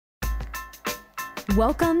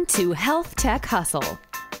Welcome to HealthTech Hustle.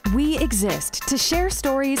 We exist to share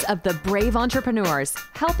stories of the brave entrepreneurs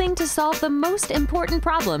helping to solve the most important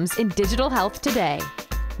problems in digital health today.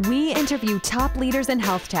 We interview top leaders in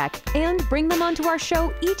health tech and bring them onto our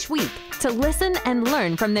show each week to listen and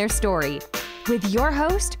learn from their story. With your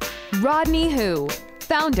host, Rodney Hu,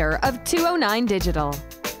 founder of 209 Digital.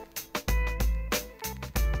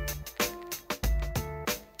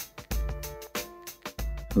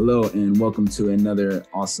 Hello, and welcome to another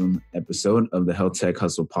awesome episode of the HealthTech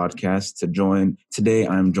Hustle podcast. Today,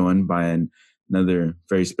 I'm joined by another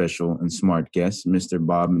very special and smart guest, Mr.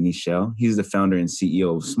 Bob Niichel. He's the founder and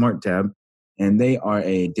CEO of SmartTab, and they are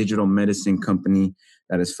a digital medicine company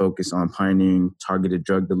that is focused on pioneering targeted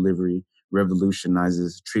drug delivery,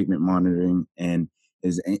 revolutionizes treatment monitoring, and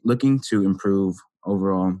is looking to improve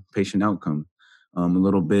overall patient outcome. A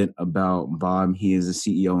little bit about Bob. He is the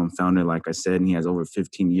CEO and founder, like I said, and he has over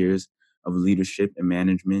 15 years of leadership and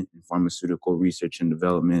management in pharmaceutical research and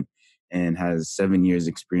development, and has 7 years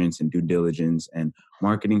experience in due diligence and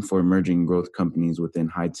marketing for emerging growth companies within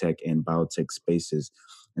high-tech and biotech spaces.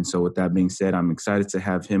 And so with that being said, I'm excited to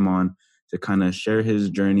have him on to kind of share his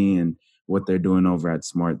journey and what they're doing over at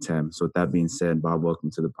SmartTab. So with that being said, Bob,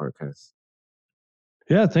 welcome to the podcast.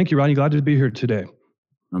 Yeah, thank you, Ronnie. Glad to be here today.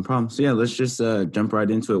 No problem. So yeah, let's just jump right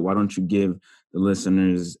into it. Why don't you give the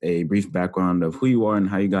listeners a brief background of who you are and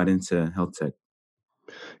how you got into health tech?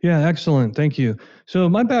 Yeah, excellent. Thank you. So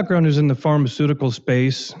my background is in the pharmaceutical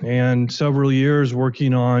space and several years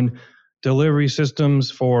working on delivery systems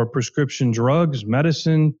for prescription drugs,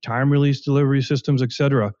 medicine, time-release delivery systems, et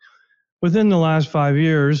cetera. Within the last 5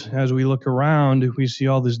 years, as we look around, we see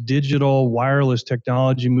all this digital wireless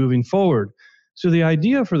technology moving forward. So the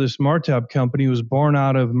idea for the SmartTab company was born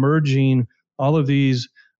out of merging all of these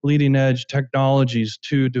leading edge technologies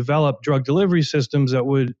to develop drug delivery systems that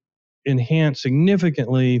would enhance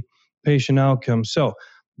significantly patient outcomes. So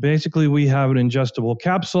basically we have an ingestible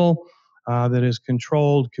capsule that is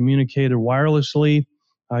controlled, communicated wirelessly.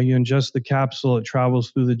 You ingest the capsule, it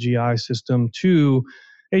travels through the GI system to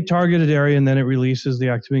a targeted area, and then it releases the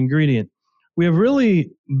active ingredient. We have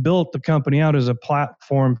really built the company out as a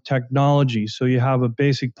platform technology. So you have a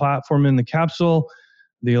basic platform in the capsule,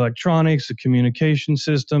 the electronics, the communication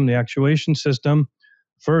system, the actuation system.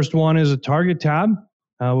 First one is a target tab,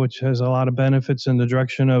 which has a lot of benefits in the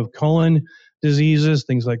direction of colon diseases,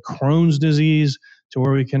 things like Crohn's disease, to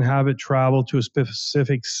where we can have it travel to a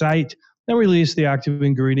specific site and release the active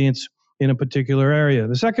ingredients in a particular area.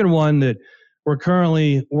 The second one that we're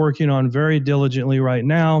currently working on very diligently right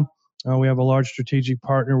now, we have a large strategic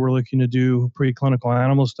partner we're looking to do preclinical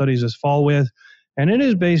animal studies this fall with. And it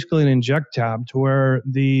is basically an inject tab to where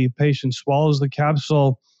the patient swallows the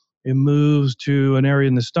capsule, it moves to an area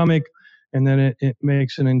in the stomach, and then it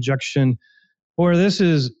makes an injection. Where this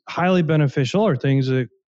is highly beneficial are things that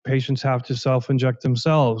patients have to self-inject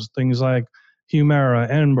themselves, things like Humira,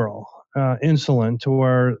 Enbrel, insulin, to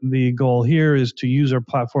where the goal here is to use our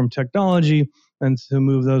platform technology and to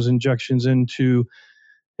move those injections into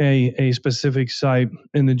a specific site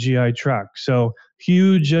in the GI tract. So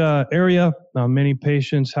huge area. Many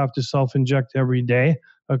patients have to self-inject every day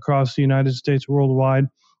across the United States, worldwide.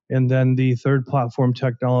 And then the third platform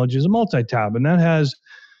technology is a multi-tab. And that has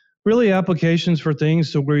really applications for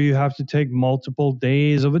things to where you have to take multiple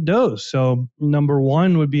days of a dose. So number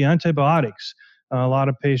one would be antibiotics. A lot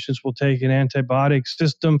of patients will take an antibiotic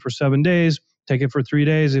system for 7 days, take it for 3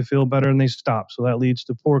 days, they feel better and they stop. So that leads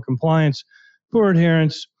to poor compliance, poor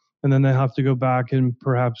adherence, and then they have to go back and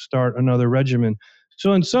perhaps start another regimen.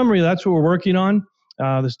 So in summary, that's what we're working on.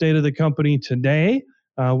 The state of the company today,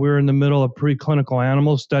 we're in the middle of preclinical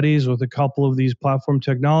animal studies with a couple of these platform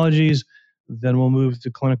technologies. Then we'll move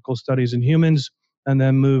to clinical studies in humans, and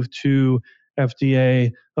then move to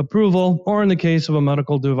FDA approval, or in the case of a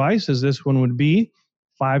medical device, as this one would be,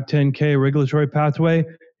 510K regulatory pathway,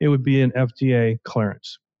 it would be an FDA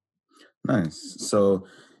clearance. Nice. So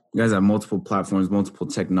you guys have multiple platforms, multiple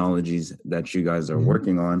technologies that you guys are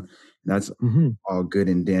working on. That's all good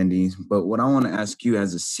and dandy. But what I want to ask you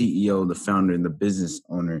as a CEO, the founder, and the business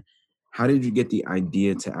owner, how did you get the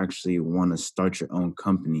idea to actually want to start your own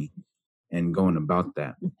company and going about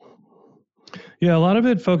that? Yeah, a lot of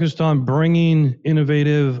it focused on bringing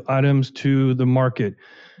innovative items to the market.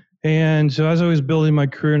 And so as I was building my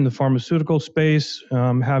career in the pharmaceutical space,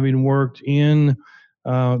 having worked in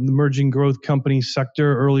the emerging growth company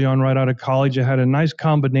sector early on right out of college, I had a nice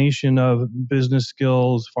combination of business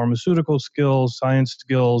skills, pharmaceutical skills, science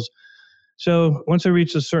skills. So once I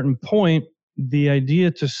reached a certain point, the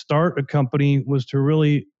idea to start a company was to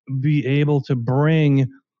really be able to bring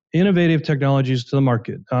innovative technologies to the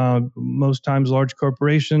market. Most times large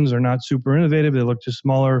corporations are not super innovative. They look to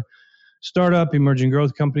smaller startup, emerging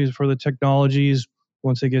growth companies for the technologies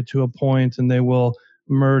once they get to a point, and they will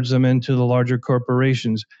merge them into the larger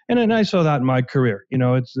corporations. And I saw that in my career.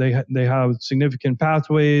 They have significant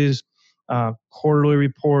pathways, quarterly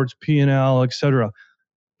reports, P&L, et cetera.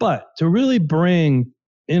 But to really bring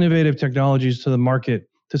innovative technologies to the market,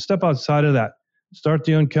 to step outside of that, start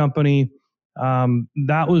the own company,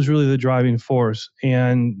 that was really the driving force.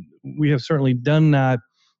 And we have certainly done that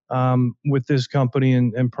with this company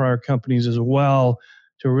and prior companies as well,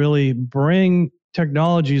 to really bring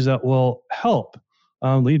technologies that will help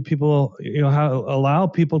lead people, allow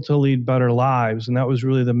people to lead better lives. And that was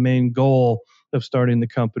really the main goal of starting the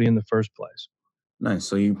company in the first place. Nice.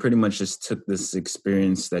 So you pretty much just took this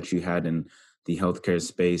experience that you had in the healthcare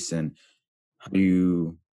space and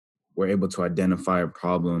you were able to identify a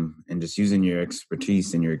problem and just using your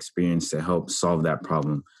expertise and your experience to help solve that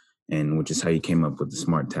problem, and which is how you came up with the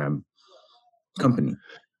SmartTab company.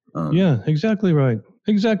 Yeah, exactly right.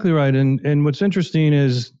 Exactly right. And what's interesting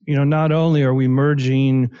is, not only are we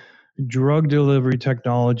merging drug delivery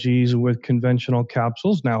technologies with conventional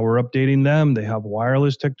capsules, now we're updating them. They have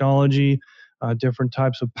wireless technology, different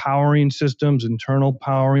types of powering systems, internal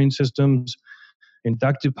powering systems,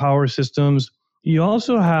 inductive power systems. You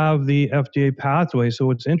also have the FDA pathway. So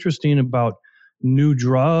what's interesting about new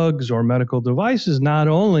drugs or medical devices, not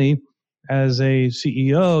only as a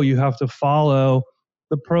CEO, you have to follow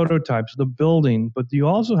the prototypes, the building, but you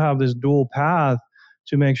also have this dual path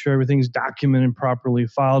to make sure everything's documented properly,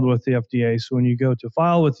 filed with the FDA. So when you go to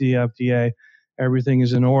file with the FDA, everything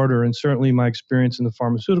is in order. And certainly my experience in the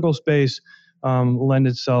pharmaceutical space lend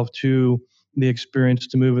itself to the experience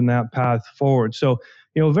to move in that path forward. So,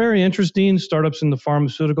 very interesting. Startups in the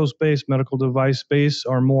pharmaceutical space, medical device space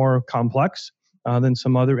are more complex than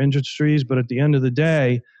some other industries. But at the end of the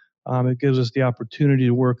day, it gives us the opportunity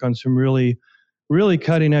to work on some really, really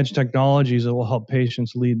cutting edge technologies that will help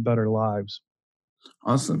patients lead better lives.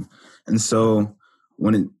 Awesome. And so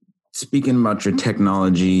speaking about your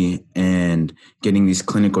technology and getting these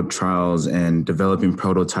clinical trials and developing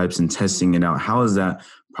prototypes and testing it out, how has that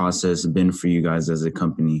process been for you guys as a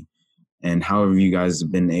company? And how have you guys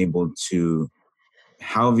been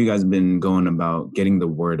going about getting the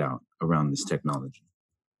word out around this technology?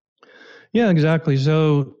 Yeah, exactly.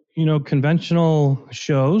 So, conventional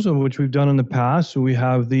shows, of which we've done in the past. So we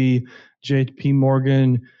have the JP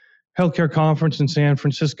Morgan Healthcare Conference in San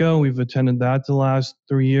Francisco. We've attended that the last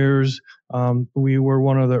 3 years. We were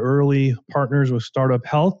one of the early partners with Startup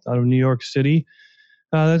Health out of New York City.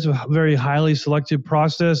 That's a very highly selected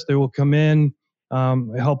process. They will come in,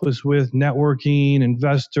 help us with networking,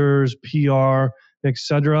 investors, PR,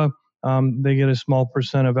 etc. They get a small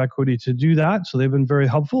percent of equity to do that. So they've been very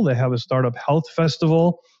helpful. They have a Startup Health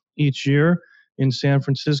Festival each year in San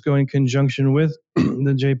Francisco in conjunction with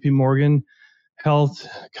the JP Morgan Health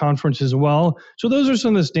Conference as well. So those are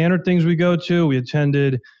some of the standard things we go to. We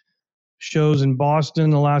attended shows in Boston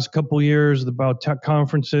the last couple of years about tech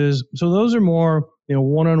conferences. So those are more,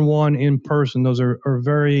 one-on-one in person. Those are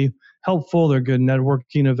very helpful. They're good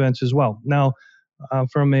networking events as well. Now,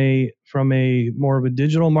 from a more of a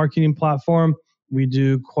digital marketing platform, we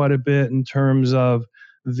do quite a bit in terms of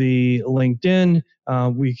the LinkedIn.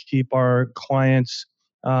 We keep our clients,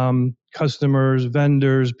 customers,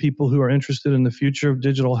 vendors, people who are interested in the future of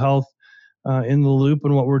digital health in the loop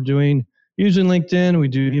and what we're doing. Using LinkedIn, we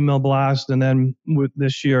do email blast, and then with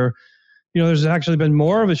this year, there's actually been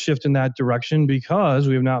more of a shift in that direction because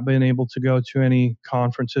we have not been able to go to any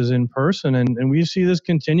conferences in person, and we see this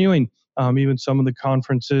continuing. Even some of the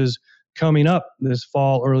conferences coming up this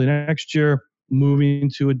fall, early next year, moving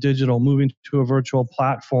to a virtual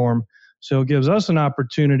platform. So it gives us an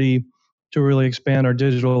opportunity to really expand our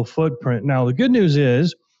digital footprint. Now, the good news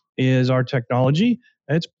is our technology,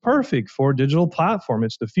 it's perfect for a digital platform.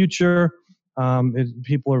 It's the future.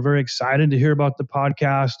 People are very excited to hear about the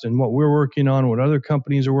podcast and what we're working on, what other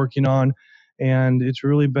companies are working on. And it's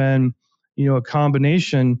really been, a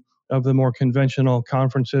combination of the more conventional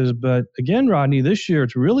conferences. But again, Rodney, this year,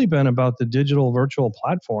 it's really been about the digital virtual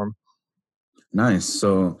platform. Nice.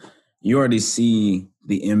 So you already see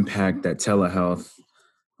the impact that telehealth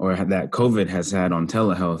or that COVID has had on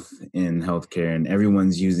telehealth in healthcare, and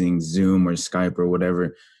everyone's using Zoom or Skype or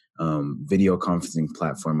whatever video conferencing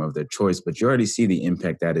platform of their choice, but you already see the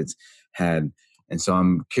impact that it's had. And so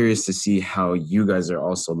I'm curious to see how you guys are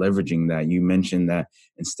also leveraging that. You mentioned that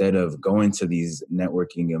instead of going to these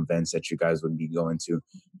networking events that you guys would be going to,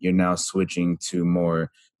 you're now switching to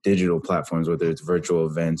more digital platforms, whether it's virtual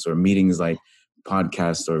events or meetings like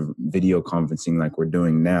podcast or video conferencing like we're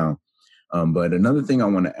doing now. But another thing I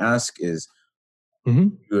want to ask is,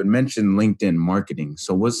 you had mentioned LinkedIn marketing.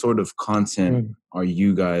 So what sort of content are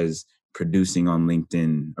you guys producing on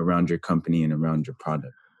LinkedIn around your company and around your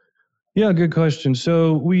product? Yeah, good question.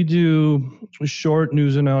 So we do short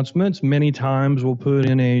news announcements. Many times we'll put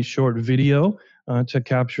in a short video to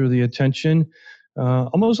capture the attention,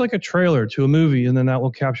 almost like a trailer to a movie, and then that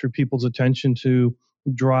will capture people's attention to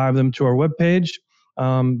drive them to our webpage.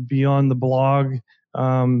 Beyond the blog,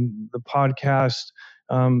 the podcast,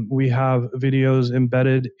 we have videos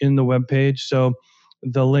embedded in the webpage. So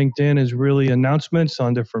the LinkedIn is really announcements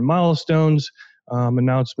on different milestones,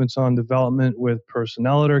 announcements on development with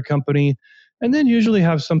personnel at our company, and then usually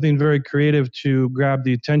have something very creative to grab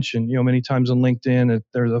the attention. Many times on LinkedIn,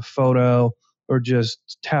 there's a photo or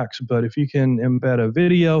just text, but if you can embed a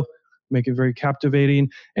video, make it very captivating,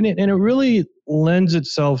 and it really lends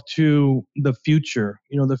itself to the future,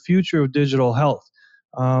 the future of digital health.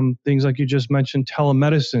 Things like you just mentioned,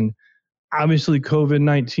 telemedicine. Obviously,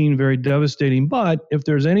 COVID-19, very devastating, but if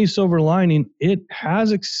there's any silver lining, it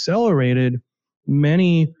has accelerated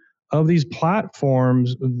many of these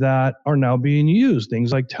platforms that are now being used.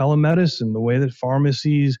 Things like telemedicine, the way that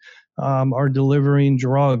pharmacies are delivering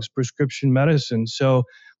drugs, prescription medicine. So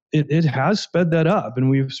it has sped that up, and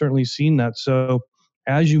we've certainly seen that. So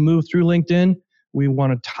as you move through LinkedIn, we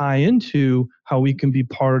want to tie into how we can be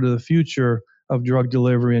part of the future of drug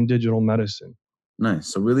delivery and digital medicine. Nice.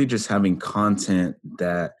 So really just having content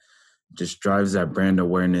that just drives that brand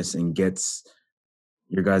awareness and gets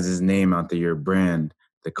your guys' name out there, your brand,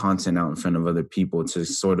 the content out in front of other people to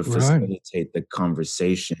sort of facilitate the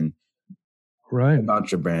conversation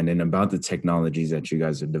about your brand and about the technologies that you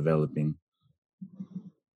guys are developing.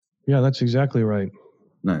 Yeah, that's exactly right.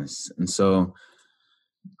 Nice. And so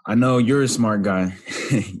I know you're a smart guy.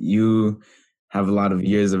 You have a lot of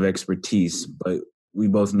years of expertise, but we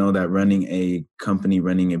both know that running a company,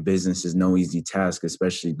 running a business is no easy task,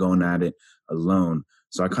 especially going at it alone.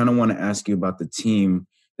 So I kind of want to ask you about the team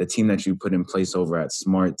that you put in place over at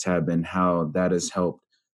SmartTab and how that has helped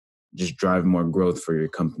just drive more growth for your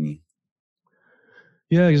company.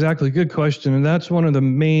 Yeah, exactly. Good question. And that's one of the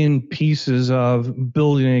main pieces of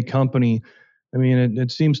building a company. I mean,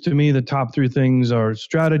 it seems to me the top three things are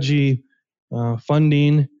strategy,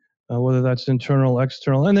 funding, whether that's internal,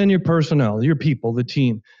 external, and then your personnel, your people, the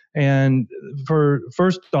team. And for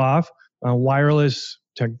first off, wireless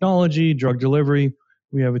technology, drug delivery,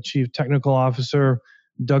 we have a chief technical officer,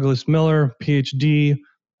 Douglas Miller, PhD,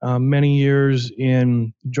 many years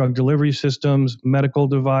in drug delivery systems, medical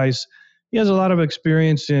device. He has a lot of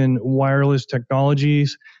experience in wireless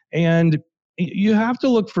technologies, and you have to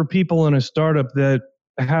look for people in a startup that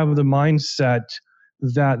have the mindset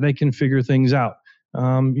that they can figure things out.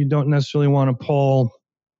 You don't necessarily want to pull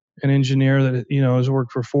an engineer that has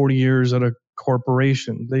worked for 40 years at a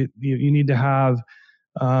corporation. You need to have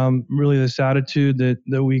really this attitude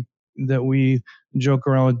that we joke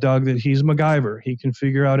around with Doug that he's MacGyver. He can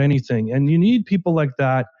figure out anything, and you need people like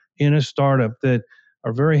that in a startup that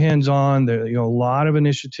are very hands-on. They're a lot of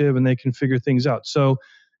initiative, and they can figure things out. So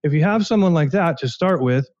if you have someone like that to start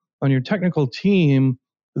with on your technical team,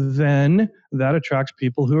 then that attracts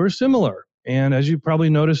people who are similar. And as you probably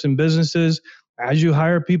notice in businesses, as you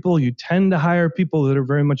hire people, you tend to hire people that are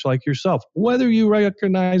very much like yourself. Whether you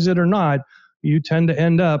recognize it or not, you tend to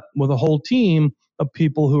end up with a whole team of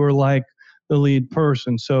people who are like the lead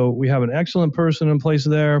person. So we have an excellent person in place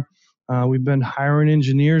there. We've been hiring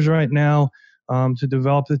engineers right now to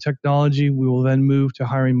develop the technology. We will then move to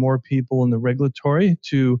hiring more people in the regulatory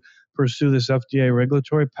to pursue this FDA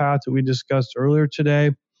regulatory path that we discussed earlier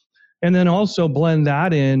today. And then also blend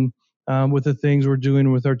that in with the things we're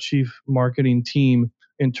doing with our chief marketing team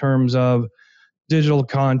in terms of digital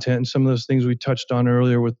content and some of those things we touched on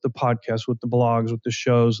earlier with the podcast, with the blogs, with the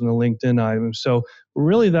shows and the LinkedIn items. So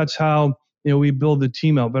really that's how we build the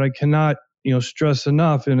team out. But I cannot stress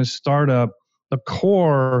enough, in a startup, the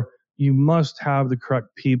core, you must have the correct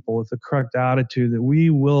people with the correct attitude that we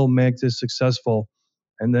will make this successful.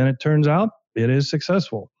 And then it turns out it is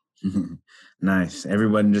successful. Nice.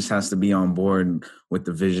 Everyone just has to be on board with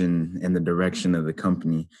the vision and the direction of the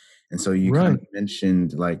company. And so you kind of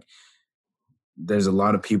mentioned, like, there's a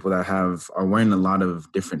lot of people that are wearing a lot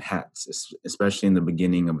of different hats, especially in the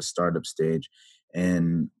beginning of a startup stage.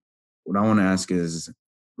 And what I want to ask is,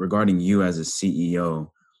 regarding you as a CEO,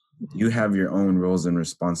 you have your own roles and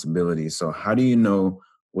responsibilities. So how do you know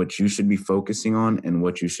what you should be focusing on and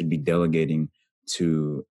what you should be delegating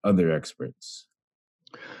to other experts?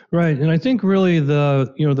 Right. And I think really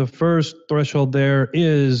the first threshold there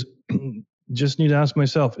is just need to ask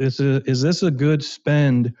myself, is this a good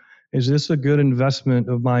spend? Is this a good investment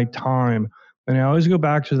of my time? And I always go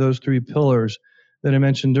back to those three pillars that I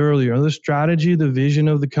mentioned earlier: the strategy, the vision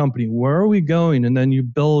of the company. Where are we going? And then you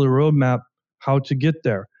build a roadmap how to get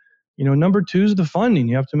there. Number two is the funding.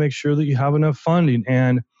 You have to make sure that you have enough funding.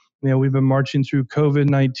 And we've been marching through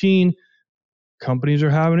COVID-19. Companies are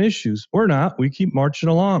having issues. We're not. We keep marching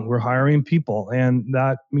along. We're hiring people, and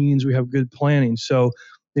that means we have good planning. So,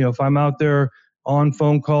 if I'm out there on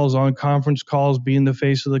phone calls, on conference calls, being the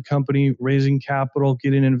face of the company, raising capital,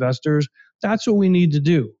 getting investors, that's what we need to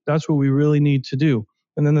do. That's what we really need to do.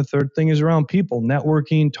 And then the third thing is around people,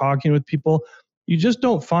 networking, talking with people. You just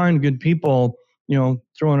don't find good people,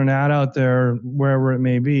 throwing an ad out there, wherever it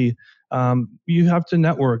may be. You have to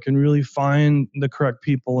network and really find the correct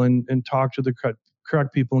people and talk to the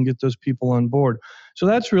correct people and get those people on board. So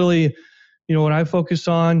that's really, what I focus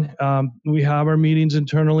on. We have our meetings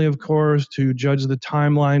internally, of course, to judge the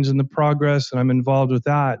timelines and the progress, and I'm involved with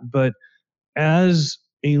that. But as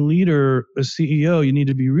a leader, a CEO, you need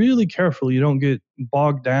to be really careful. You don't get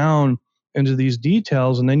bogged down into these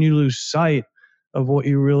details, and then you lose sight of what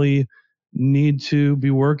you really need to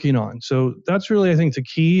be working on. So that's really, I think, the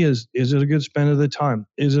key is it a good spend of the time?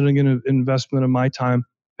 Is it a good investment of my time?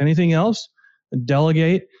 Anything else?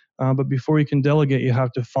 Delegate. But before you can delegate, you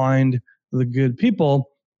have to find the good people,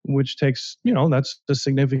 which takes, that's the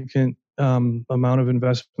significant amount of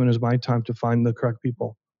investment is my time to find the correct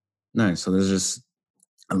people. Nice. So there's just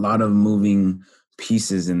a lot of moving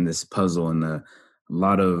pieces in this puzzle and a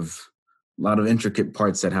lot of intricate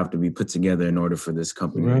parts that have to be put together in order for this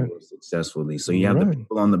company to work successfully. So you have the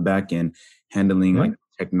people on the back end handling like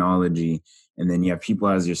technology, and then you have people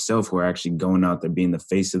as yourself who are actually going out there, being the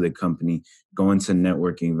face of the company, going to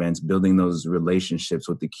networking events, building those relationships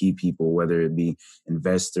with the key people, whether it be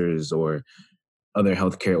investors or other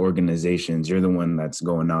healthcare organizations. You're the one that's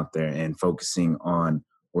going out there and focusing on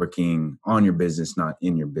working on your business, not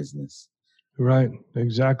in your business. Right.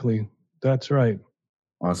 Exactly. That's right.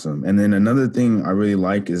 Awesome. And then another thing I really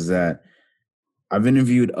like is that I've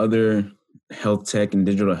interviewed other health tech and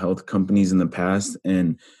digital health companies in the past,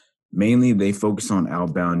 and mainly they focus on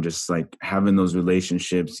outbound, just like having those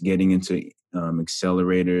relationships, getting into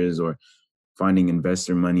accelerators or finding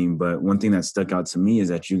investor money. But one thing that stuck out to me is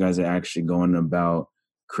that you guys are actually going about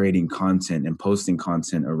creating content and posting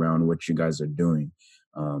content around what you guys are doing.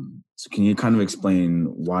 So can you kind of explain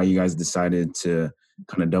why you guys decided to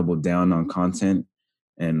kind of double down on content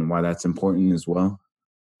and why that's important as well?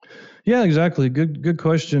 Yeah, exactly. Good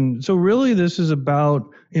question. So really, this is about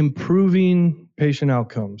improving patient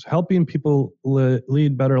outcomes, helping people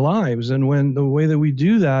lead better lives. And when the way that we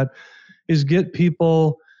do that is get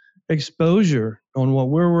people exposure on what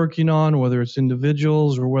we're working on, whether it's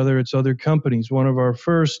individuals or whether it's other companies. One of our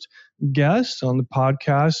first guests on the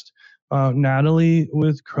podcast, Natalie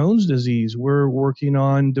with Crohn's disease, we're working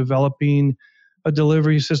on developing a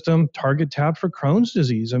delivery system, SmartTab for Crohn's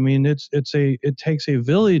disease. I mean, it takes a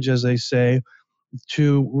village, as they say,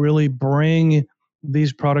 to really bring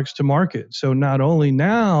these products to market. So not only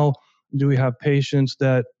now do we have patients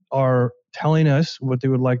that are telling us what they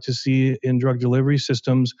would like to see in drug delivery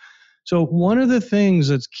systems. So one of the things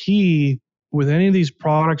that's key with any of these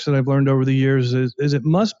products that I've learned over the years is it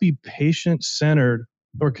must be patient-centered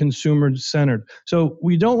or consumer-centered. So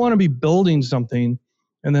we don't want to be building something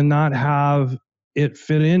and then not have it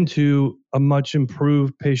fit into a much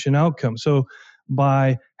improved patient outcome. So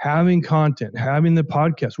by having content, having the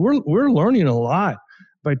podcast, we're learning a lot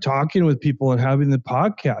by talking with people and having the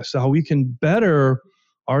podcast, so how we can better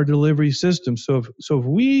our delivery system. So if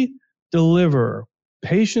we deliver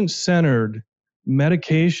patient-centered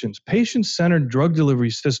medications, patient-centered drug delivery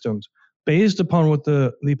systems based upon what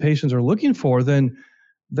the patients are looking for, then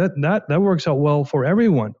that works out well for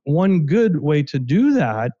everyone. One good way to do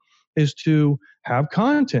that is to have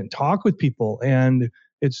content, talk with people. And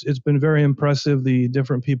it's been very impressive, the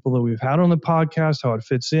different people that we've had on the podcast, how it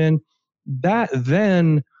fits in. That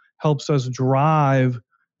then helps us drive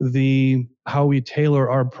how we tailor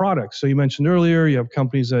our products. So you mentioned earlier, you have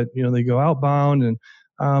companies that, they go outbound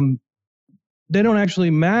and they don't actually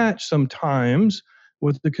match sometimes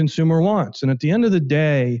what the consumer wants. And at the end of the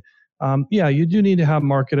day, you do need to have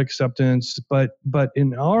market acceptance. But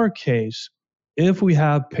in our case, if we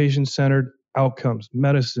have patient-centered outcomes,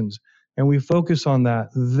 medicines, and we focus on that,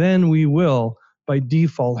 then we will, by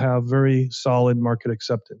default, have very solid market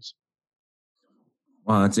acceptance.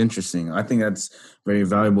 Wow, that's interesting. I think that's very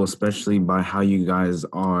valuable, especially by how you guys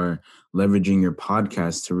are leveraging your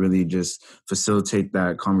podcast to really just facilitate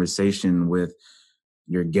that conversation with,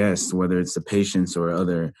 your guests, whether it's the patients or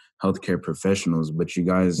other healthcare professionals, but you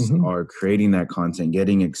guys are creating that content,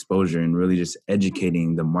 getting exposure, and really just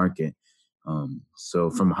educating the market. So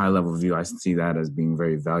from a high level view, I see that as being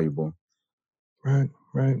very valuable. Right.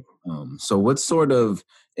 So what sort of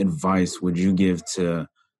advice would you give to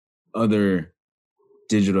other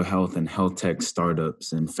digital health and health tech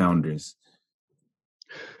startups and founders?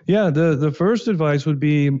 Yeah, the first advice would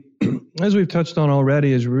be, as we've touched on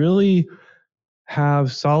already, is really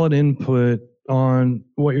have solid input on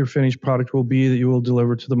what your finished product will be that you will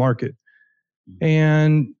deliver to the market.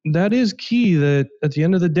 And that is key, that at the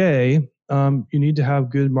end of the day, you need to have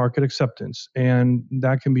good market acceptance. And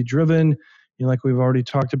that can be driven, like we've already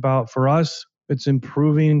talked about, for us, it's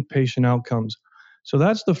improving patient outcomes. So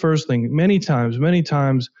that's the first thing. Many times,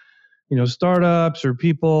 startups or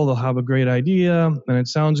people, they'll have a great idea and it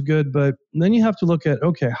sounds good, but then you have to look at,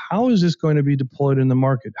 okay, how is this going to be deployed in the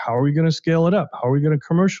market? How are we going to scale it up? How are we going to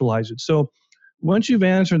commercialize it? So once you've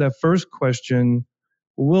answered that first question,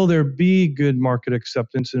 will there be good market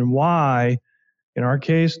acceptance, and why? In our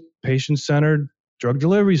case, patient-centered drug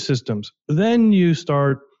delivery systems. Then you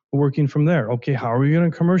start working from there. Okay, how are we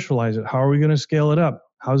going to commercialize it? How are we going to scale it up?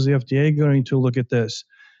 How's the FDA going to look at this?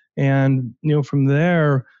 And from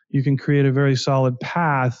there, you can create a very solid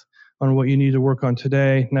path on what you need to work on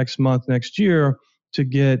today, next month, next year, to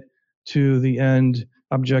get to the end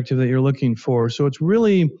objective that you're looking for. So it's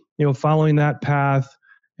really, following that path.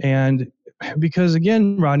 And because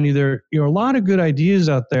again, Rodney, there are a lot of good ideas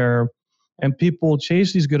out there, and people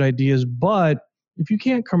chase these good ideas, but if you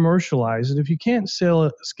can't commercialize it, if you can't scale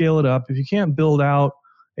it up, if you can't build out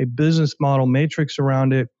a business model matrix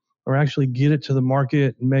around it, or actually get it to the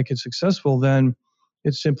market and make it successful, then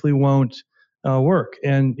it simply won't work.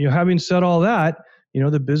 And having said all that,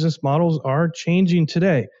 the business models are changing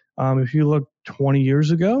today. If you look 20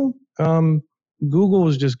 years ago, Google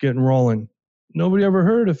was just getting rolling. Nobody ever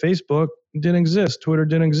heard of Facebook. It didn't exist. Twitter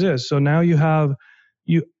didn't exist. So now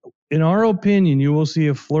in our opinion, you will see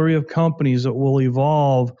a flurry of companies that will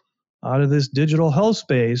evolve out of this digital health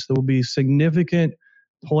space. There will be significant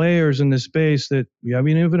players in this space that we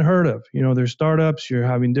haven't even heard of. There's startups. You're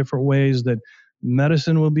having different ways that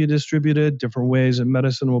medicine will be distributed, different ways that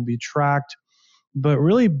medicine will be tracked. But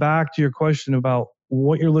really, back to your question about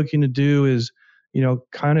what you're looking to do is,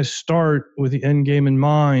 kind of start with the end game in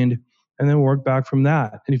mind and then work back from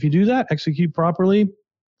that. And if you do that, execute properly,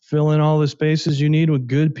 fill in all the spaces you need with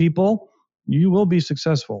good people, you will be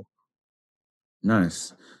successful.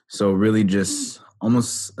 Nice. So really just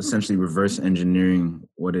almost essentially reverse engineering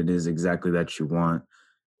what it is exactly that you want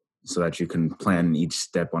so that you can plan each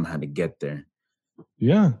step on how to get there.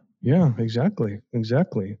 Yeah, exactly.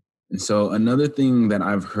 And so another thing that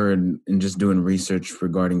I've heard in just doing research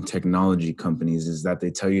regarding technology companies is that they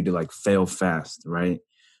tell you to fail fast, right?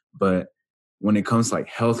 But when it comes to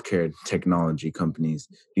healthcare technology companies,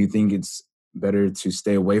 do you think it's better to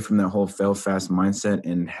stay away from that whole fail fast mindset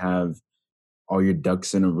and have all your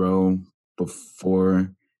ducks in a row before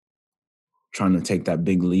trying to take that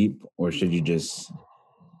big leap? Or should you just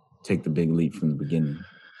take the big leap from the beginning?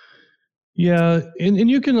 Yeah, and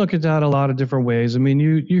you can look at that a lot of different ways. I mean,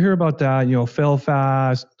 you hear about that, fail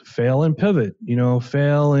fast, fail and pivot,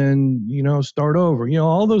 fail and, start over.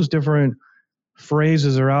 All those different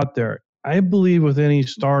phrases are out there. I believe with any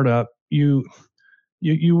startup, you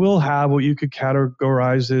will have what you could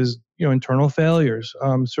categorize as, internal failures.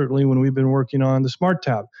 Certainly when we've been working on the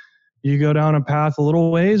SmartTab, you go down a path a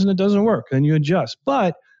little ways and it doesn't work, then you adjust.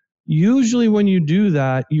 But usually when you do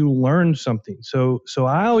that, you learn something. So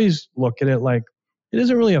I always look at it like it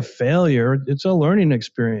isn't really a failure. It's a learning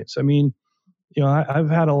experience. I mean, I've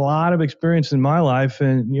had a lot of experience in my life,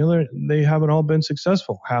 and, they haven't all been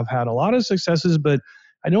successful. Have had a lot of successes, but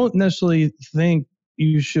I don't necessarily think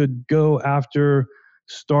you should go after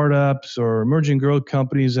startups or emerging growth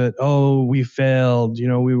companies that, we failed,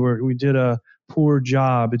 we did a poor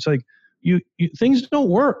job. It's like, things don't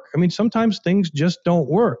work. I mean, sometimes things just don't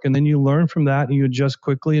work, and then you learn from that and you adjust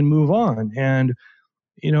quickly and move on. And,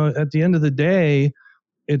 at the end of the day,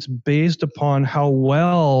 it's based upon how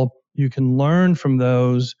well you can learn from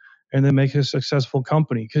those and then make a successful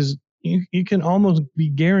company. Because you can almost be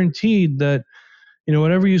guaranteed that,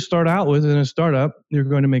 whatever you start out with in a startup, you're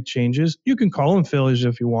going to make changes. You can call them failures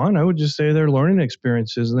if you want. I would just say they're learning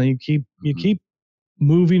experiences, and then you keep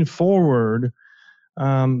moving forward.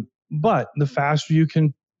 But the faster you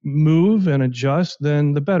can move and adjust,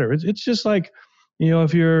 then the better. It's just like,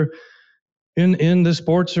 if you're in the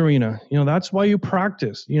sports arena, that's why you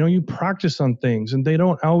practice. You practice on things, and they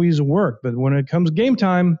don't always work. But when it comes game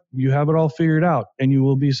time, you have it all figured out, and you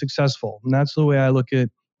will be successful. And that's the way I look at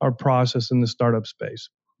our process in the startup space.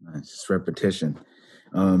 Nice. Just repetition.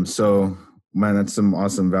 So man, that's some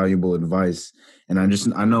awesome, valuable advice. And I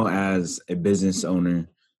know as a business owner,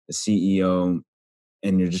 a CEO,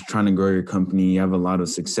 and you're just trying to grow your company, you have a lot of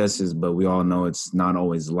successes, but we all know it's not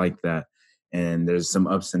always like that. And there's some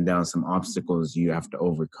ups and downs, some obstacles you have to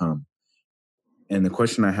overcome. And the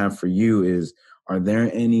question I have for you is, are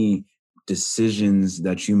there any decisions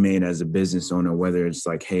that you made as a business owner, whether it's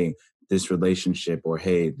like, hey, this relationship, or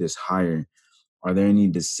hey, this hire, are there any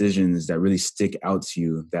decisions that really stick out to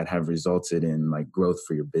you that have resulted in like growth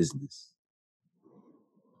for your business?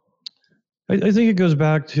 I think it goes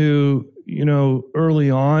back to,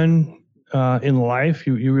 early on in life,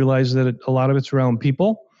 you realize that a lot of it's around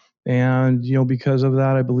people. And, because of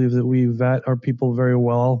that, I believe that we vet our people very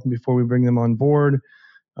well before we bring them on board.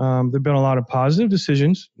 There have been a lot of positive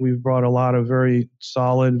decisions. We've brought a lot of very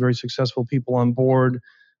solid, very successful people on board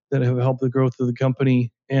that have helped the growth of the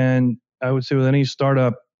company. And I would say with any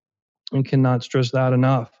startup, and cannot stress that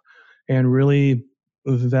enough, and really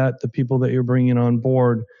vet the people that you're bringing on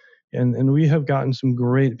board. And we have gotten some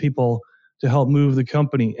great people to help move the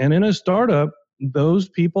company. And in a startup, those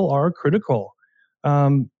people are critical.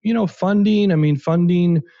 Funding,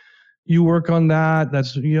 you work on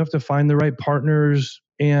that. You have to find the right partners,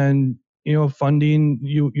 and, funding,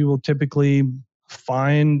 you will typically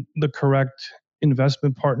find the correct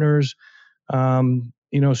investment partners.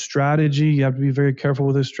 Strategy, you have to be very careful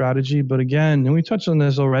with this strategy. But again, and we touched on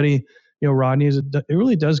this already, Rodney, it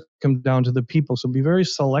really does come down to the people. So be very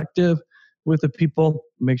selective with the people,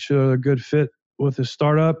 make sure they're a good fit with the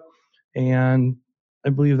startup. And I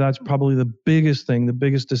believe that's probably the biggest thing, the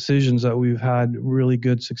biggest decisions that we've had really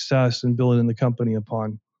good success in building the company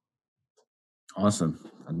upon. Awesome.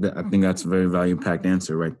 I think that's a very value-packed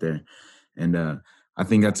answer right there. And I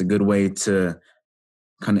think that's a good way to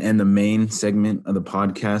kind of end the main segment of the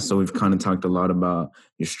podcast. So we've kind of talked a lot about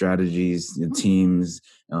your strategies, your teams,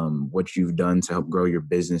 what you've done to help grow your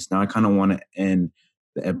business. Now I kind of want to end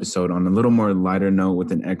the episode on a little more lighter note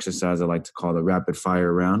with an exercise I like to call the rapid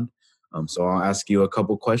fire round. So I'll ask you a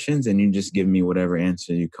couple questions and you just give me whatever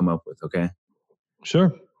answer you come up with, okay?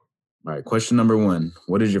 Sure. All right, question number 1.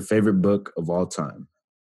 What is your favorite book of all time?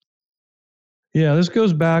 Yeah, this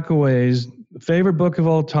goes back a ways. Favorite book of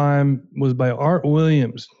all time was by Art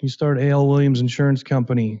Williams. He started A.L. Williams Insurance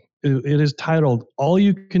Company. It is titled, All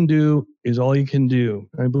You Can Do is All You Can Do.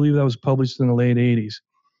 I believe that was published in the late 80s.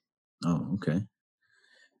 Oh, okay.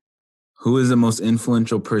 Who is the most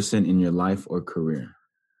influential person in your life or career?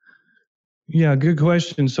 Yeah, good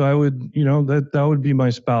question. So I would, that would be my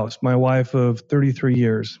spouse, my wife of 33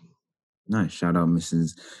 years. Nice. Shout out,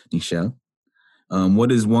 Mrs. Niichel.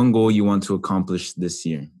 What is one goal you want to accomplish this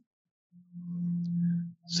year?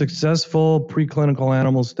 Successful preclinical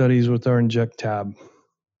animal studies with our SmartTab.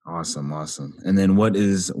 Awesome. And then what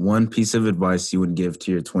is one piece of advice you would give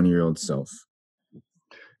to your 20-year-old self?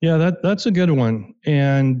 Yeah, that's a good one.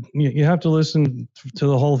 And you have to listen to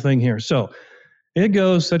the whole thing here. So it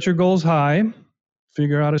goes, set your goals high,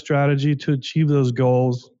 figure out a strategy to achieve those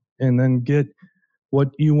goals, and then get what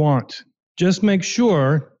you want. Just make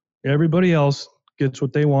sure everybody else gets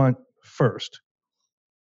what they want first.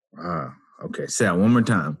 Okay. Say that one more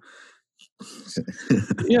time.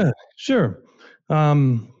 Yeah, sure.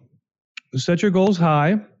 Set your goals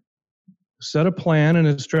high, set a plan and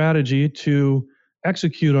a strategy to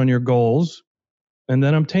execute on your goals, and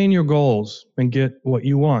then obtain your goals and get what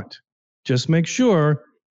you want. Just make sure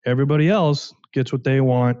everybody else gets what they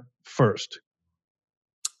want first.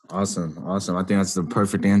 Awesome. I think that's the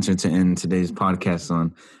perfect answer to end today's podcast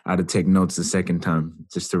on. I had to take notes the second time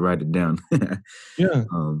just to write it down. Yeah.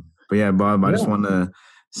 But yeah, Bob, I just want to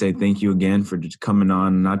say thank you again for just coming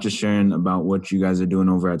on, not just sharing about what you guys are doing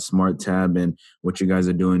over at SmartTab and what you guys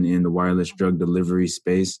are doing in the wireless drug delivery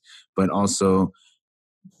space, but also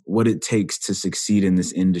what it takes to succeed in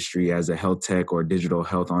this industry as a health tech or digital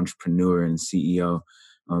health entrepreneur and CEO.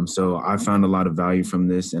 So I found a lot of value from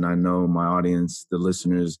this, and I know my audience, the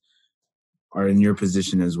listeners, are in your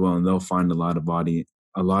position as well, and they'll find a lot of value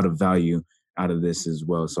out of this as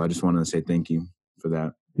well. So I just wanted to say thank you for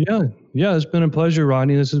that. Yeah, it's been a pleasure,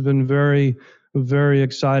 Rodney. This has been very, very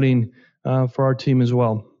exciting for our team as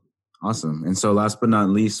well. Awesome. And so last but not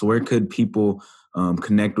least, where could people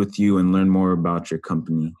connect with you and learn more about your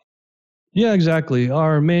company? Yeah, exactly.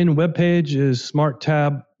 Our main webpage is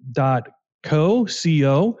smarttab.co,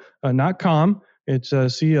 not com. It's co,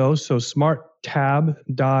 so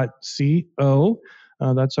smarttab.co.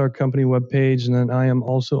 That's our company webpage. And then I am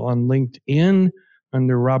also on LinkedIn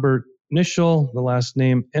under Robert Niichel, the last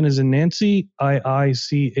name N as in Nancy,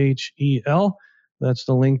 Iichel. That's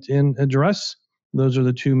the LinkedIn address. Those are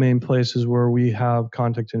the two main places where we have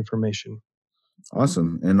contact information.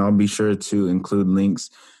 Awesome. And I'll be sure to include links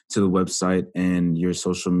to the website and your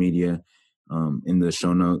social media in the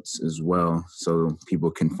show notes as well, so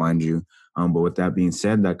people can find you. But with that being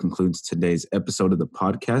said, that concludes today's episode of the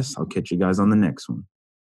podcast. I'll catch you guys on the next one.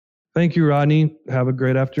 Thank you, Rodney. Have a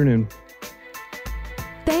great afternoon.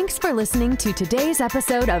 Thanks for listening to today's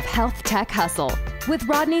episode of HealthTech Hustle with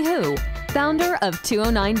Rodney Hu, founder of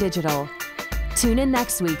 209 Digital. Tune in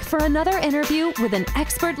next week for another interview with an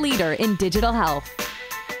expert leader in digital health.